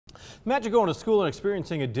Imagine going to school and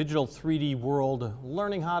experiencing a digital 3D world,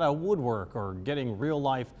 learning how to woodwork, or getting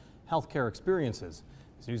real-life healthcare experiences.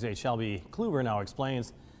 As News 8's Shelby Kluver now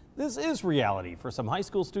explains, this is reality for some high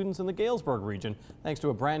school students in the Galesburg region, thanks to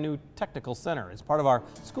a brand new technical center. It's part of our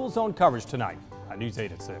school zone coverage tonight on News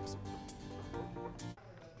 8 at 6.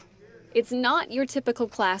 It's not your typical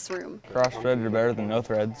classroom. Cross threads are better than no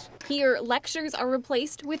threads. Here, lectures are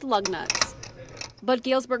replaced with lug nuts. But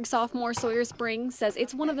Galesburg sophomore Sawyer Spring says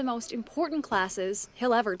it's one of the most important classes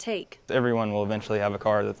he'll ever take. Everyone will eventually have a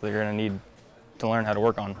car that they're going to need to learn how to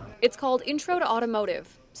work on. It's called Intro to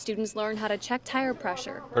Automotive. Students learn how to check tire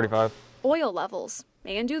pressure, 35. oil levels,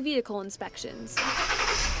 and do vehicle inspections.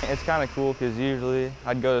 It's kind of cool because usually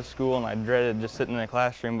I'd go to school and I dreaded just sitting in a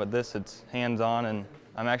classroom, but this, it's hands-on and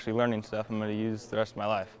I'm actually learning stuff I'm going to use the rest of my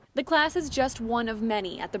life. The class is just one of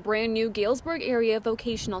many at the brand new Galesburg Area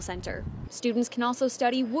Vocational Center. Students can also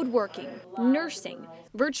study woodworking, nursing,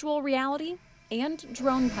 virtual reality, and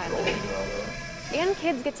drone piloting. And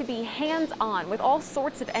kids get to be hands-on with all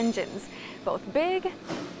sorts of engines, both big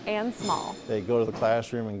and small. They go to the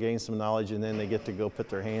classroom and gain some knowledge, and then they get to go put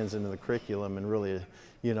their hands into the curriculum and really,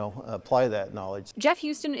 apply that knowledge. Jeff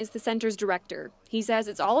Houston is the center's director. He says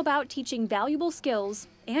it's all about teaching valuable skills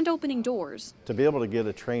and opening doors. To be able to get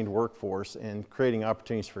a trained workforce and creating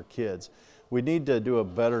opportunities for kids, we need to do a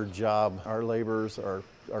better job. Our laborers are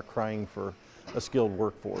crying for a skilled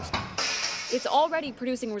workforce. It's already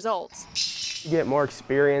producing results. You get more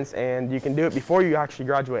experience and you can do it before you actually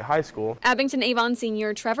graduate high school. Abington Avon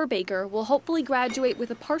senior Trevor Baker will hopefully graduate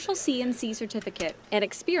with a partial CNC certificate and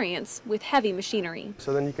experience with heavy machinery.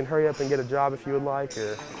 So then you can hurry up and get a job if you would like,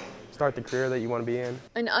 or start the career that you want to be in.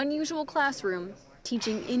 An unusual classroom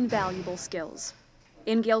teaching invaluable skills.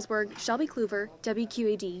 In Galesburg, Shelby Kluver,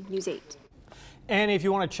 WQAD News 8. And if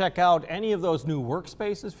you want to check out any of those new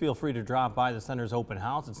workspaces, feel free to drop by the center's open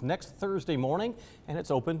house. It's next Thursday morning and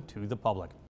it's open to the public.